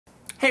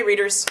Hey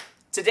readers!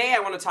 Today I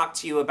want to talk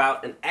to you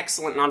about an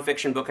excellent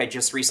nonfiction book I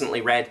just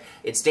recently read.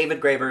 It's David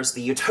Graeber's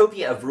The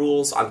Utopia of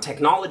Rules on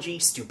Technology,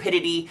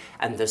 Stupidity,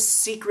 and the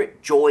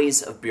Secret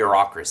Joys of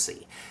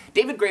Bureaucracy.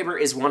 David Graeber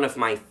is one of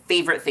my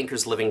favorite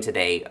thinkers living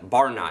today,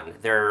 bar none.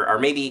 There are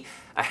maybe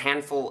a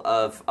handful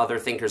of other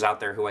thinkers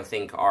out there who I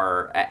think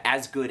are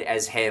as good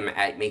as him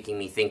at making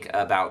me think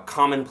about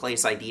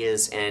commonplace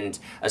ideas and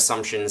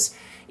assumptions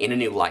in a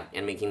new light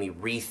and making me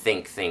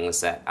rethink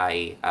things that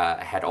I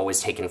had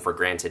always taken for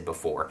granted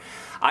before.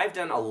 I've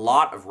done a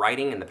lot of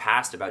writing in the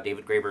past about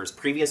David Graeber's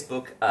previous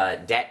book,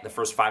 Debt, The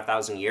First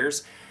 5,000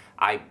 Years.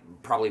 I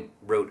probably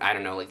wrote, I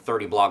don't know, like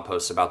 30 blog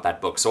posts about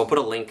that book, so I'll put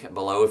a link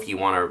below if you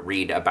want to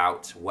read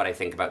about what I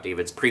think about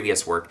David's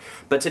previous work.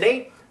 But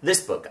today, this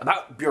book,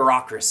 about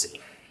bureaucracy.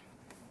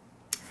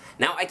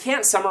 Now, I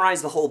can't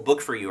summarize the whole book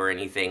for you or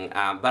anything,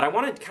 but I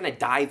want to kind of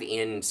dive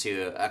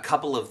into a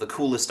couple of the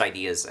coolest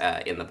ideas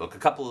in the book, a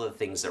couple of the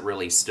things that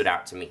really stood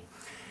out to me.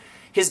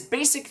 His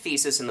basic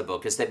thesis in the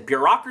book is that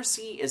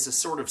bureaucracy is a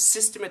sort of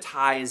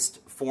systematized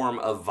form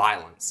of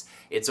violence.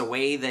 It's a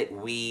way that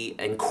we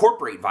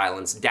incorporate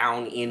violence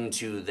down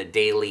into the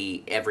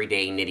daily,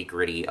 everyday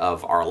nitty-gritty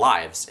of our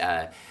lives.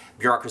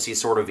 Bureaucracy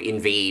sort of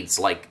invades,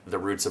 like the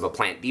roots of a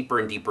plant, deeper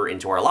and deeper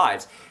into our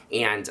lives,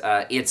 and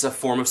it's a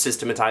form of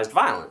systematized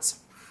violence.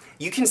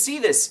 You can see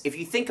this if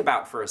you think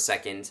about for a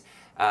second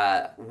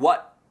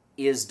what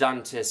is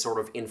done to sort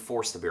of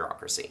enforce the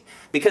bureaucracy.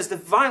 Because the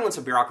violence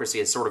of bureaucracy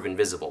is sort of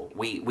invisible.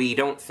 We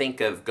don't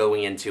think of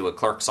going into a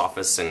clerk's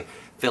office and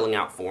filling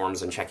out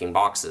forms and checking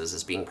boxes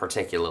as being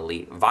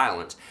particularly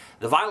violent.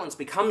 The violence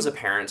becomes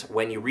apparent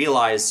when you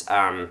realize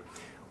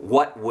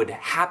what would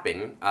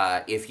happen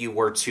if you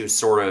were to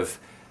sort of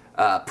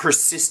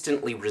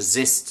persistently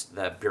resist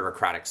the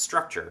bureaucratic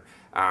structure.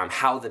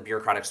 How the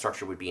bureaucratic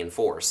structure would be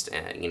enforced,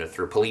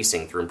 through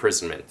policing, through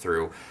imprisonment,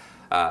 through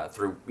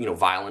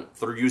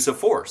use of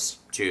force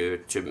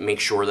to make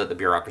sure that the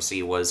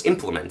bureaucracy was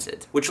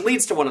implemented. Which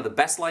leads to one of the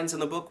best lines in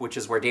the book, which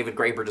is where David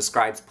Graeber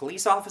describes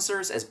police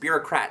officers as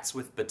bureaucrats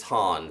with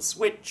batons,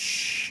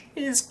 which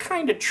is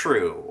kind of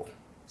true.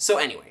 So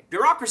anyway,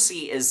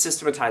 bureaucracy is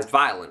systematized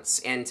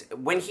violence, and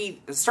when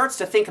he starts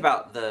to think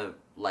about the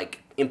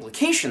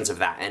implications of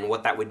that and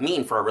what that would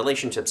mean for our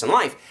relationships in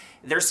life,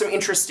 there's some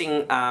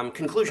interesting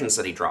conclusions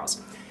that he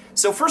draws.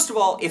 So first of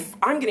all, if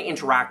I'm going to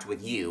interact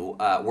with you,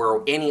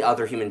 or any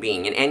other human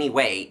being in any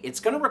way, it's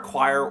going to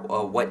require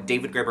what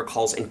David Graeber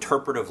calls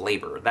interpretive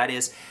labor. That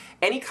is,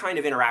 any kind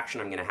of interaction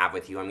I'm going to have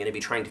with you, I'm going to be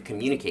trying to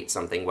communicate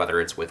something, whether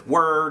it's with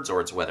words,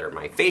 or it's whether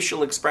my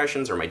facial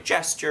expressions, or my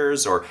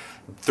gestures, or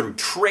through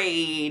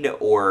trade,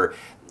 or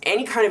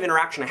any kind of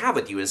interaction I have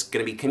with you is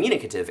going to be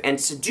communicative. And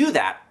to do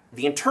that,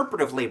 the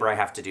interpretive labor I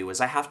have to do is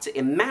I have to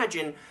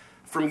imagine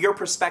from your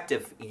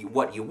perspective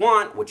what you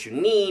want, what you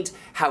need,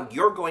 how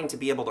you're going to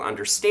be able to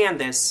understand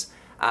this.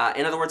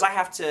 In other words, I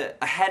have to,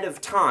 ahead of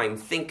time,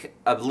 think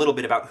a little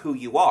bit about who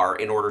you are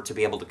in order to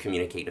be able to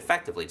communicate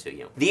effectively to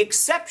you. The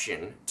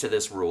exception to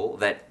this rule,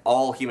 that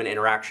all human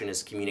interaction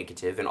is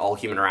communicative and all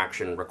human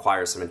interaction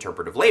requires some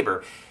interpretive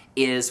labor,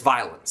 is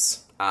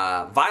violence.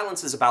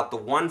 Violence is about the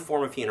one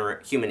form of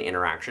human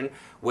interaction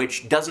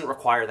which doesn't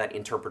require that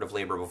interpretive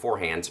labor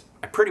beforehand.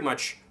 I pretty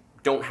much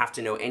don't have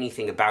to know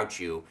anything about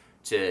you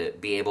to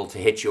be able to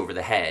hit you over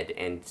the head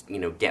and,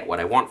 get what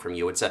I want from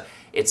you.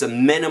 It's a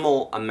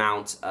minimal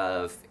amount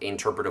of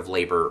interpretive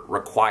labor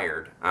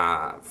required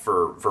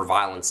for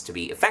violence to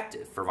be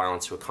effective, for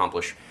violence to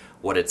accomplish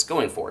what it's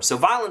going for. So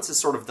violence is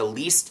sort of the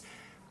least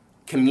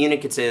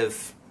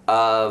communicative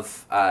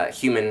of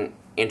human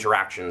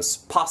interactions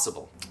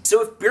possible.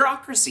 So if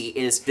bureaucracy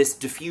is this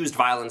diffused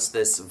violence,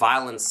 this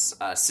violence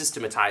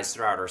systematized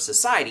throughout our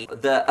society,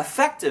 the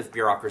effect of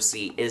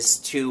bureaucracy is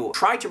to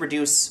try to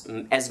reduce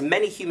as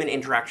many human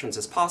interactions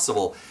as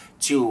possible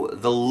to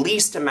the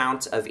least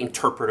amount of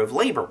interpretive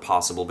labor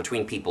possible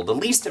between people, the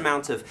least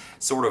amount of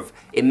sort of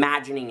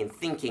imagining and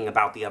thinking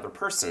about the other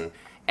person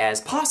as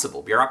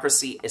possible.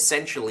 Bureaucracy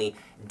essentially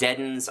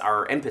deadens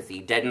our empathy,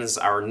 deadens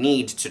our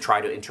need to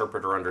try to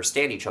interpret or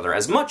understand each other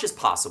as much as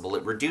possible.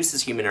 It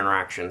reduces human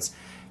interactions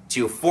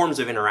to forms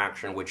of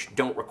interaction which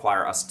don't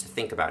require us to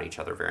think about each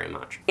other very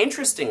much.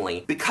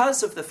 Interestingly,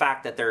 because of the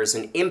fact that there is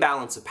an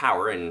imbalance of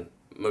power in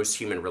most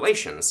human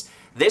relations,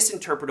 this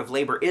interpretive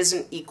labor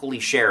isn't equally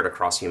shared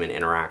across human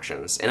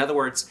interactions. In other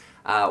words,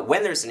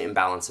 when there's an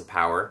imbalance of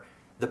power,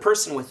 the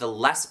person with the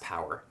less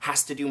power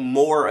has to do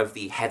more of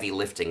the heavy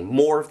lifting,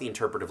 more of the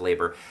interpretive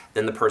labor,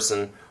 than the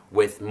person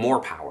with more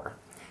power.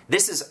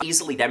 This is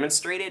easily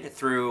demonstrated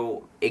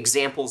through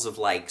examples of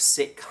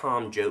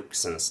sitcom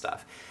jokes and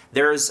stuff.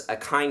 There's a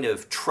kind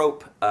of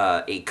trope,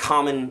 a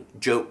common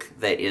joke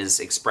that is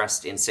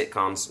expressed in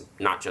sitcoms,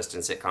 not just in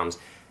sitcoms,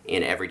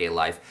 in everyday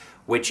life,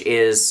 which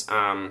is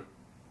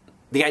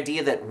the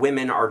idea that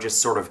women are just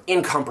sort of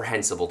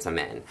incomprehensible to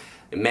men.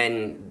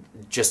 Men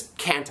just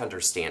can't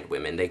understand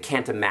women. They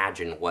can't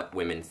imagine what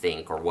women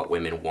think or what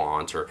women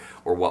want or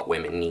what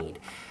women need.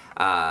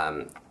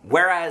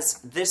 Whereas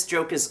this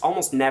joke is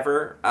almost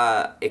never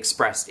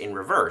expressed in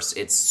reverse.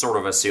 It's sort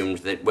of assumed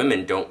that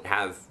women don't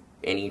have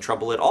any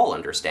trouble at all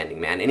understanding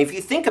man. And if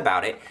you think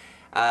about it,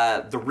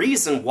 the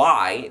reason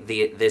why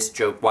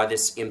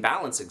this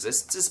imbalance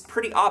exists is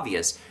pretty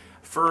obvious.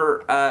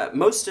 For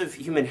most of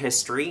human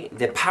history,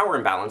 the power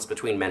imbalance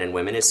between men and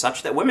women is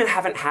such that women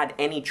haven't had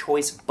any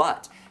choice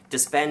but to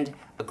spend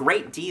a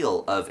great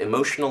deal of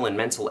emotional and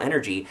mental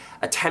energy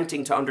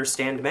attempting to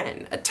understand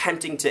men,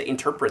 attempting to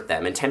interpret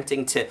them,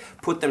 attempting to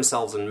put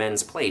themselves in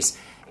men's place,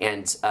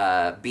 and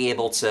be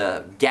able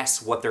to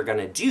guess what they're going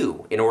to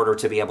do in order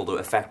to be able to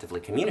effectively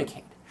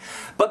communicate.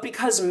 But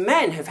because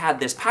men have had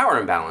this power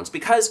imbalance,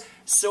 because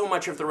so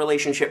much of the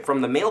relationship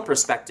from the male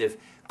perspective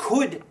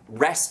could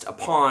rest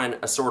upon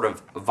a sort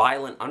of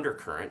violent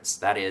undercurrents,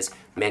 that is,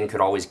 men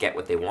could always get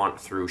what they want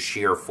through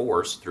sheer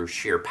force, through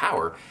sheer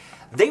power,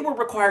 they were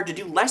required to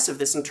do less of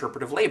this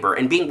interpretive labor,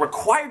 and being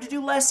required to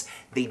do less,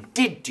 they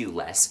did do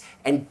less.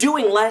 And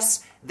doing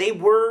less, they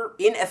were,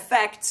 in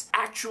effect,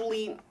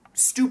 actually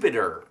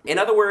stupider. In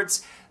other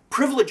words,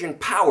 privilege and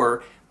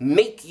power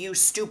make you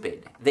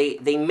stupid.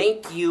 They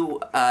make you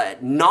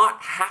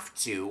not have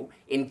to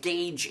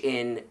engage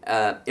in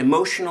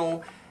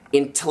emotional,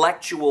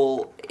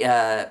 intellectual,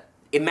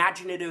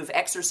 imaginative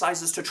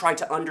exercises to try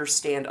to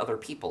understand other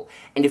people.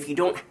 And if you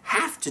don't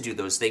have to do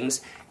those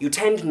things, you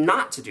tend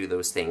not to do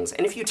those things.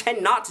 And if you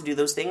tend not to do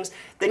those things,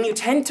 then you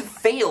tend to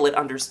fail at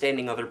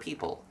understanding other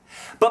people.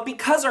 But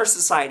because our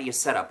society is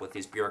set up with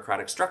these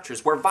bureaucratic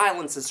structures where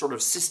violence is sort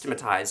of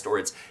systematized or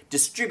it's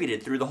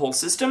distributed through the whole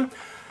system,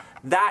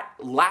 that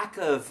lack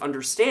of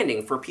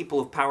understanding for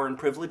people of power and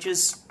privilege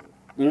is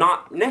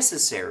not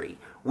necessary.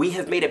 We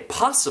have made it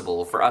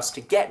possible for us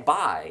to get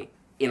by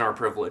in our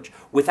privilege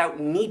without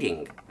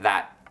needing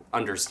that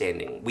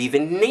understanding. We've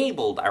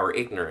enabled our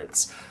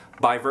ignorance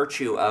by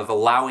virtue of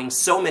allowing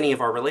so many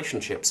of our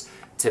relationships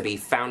to be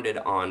founded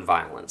on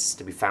violence,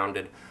 to be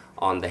founded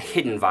on the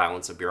hidden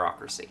violence of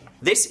bureaucracy.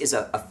 This is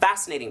a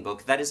fascinating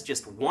book. That is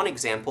just one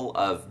example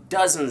of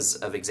dozens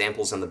of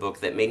examples in the book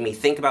that made me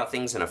think about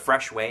things in a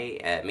fresh way,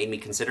 made me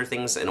consider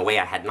things in a way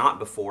I had not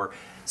before,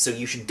 so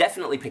you should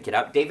definitely pick it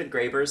up. David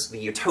Graeber's The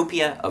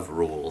Utopia of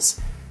Rules.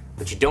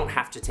 But you don't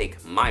have to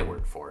take my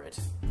word for it.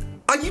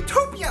 A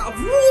utopia of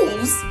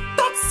rules?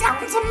 That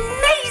sounds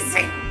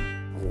amazing!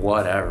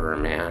 Whatever,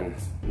 man.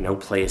 No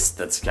place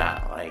that's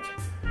got, like,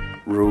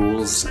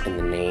 rules in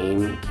the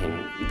name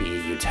can be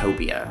a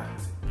utopia.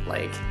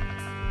 Like,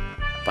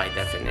 by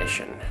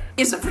definition.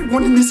 Is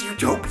everyone in this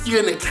utopia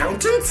an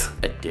accountant?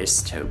 A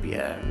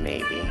dystopia,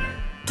 maybe.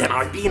 Can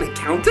I be an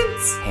accountant?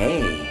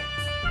 Hey,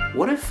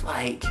 what if,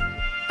 like,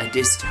 a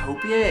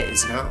dystopia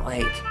is not,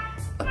 like,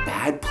 a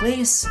bad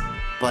place,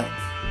 but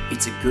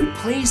it's a good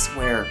place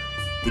where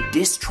the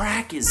diss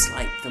track is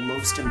like the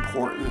most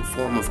important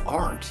form of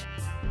art?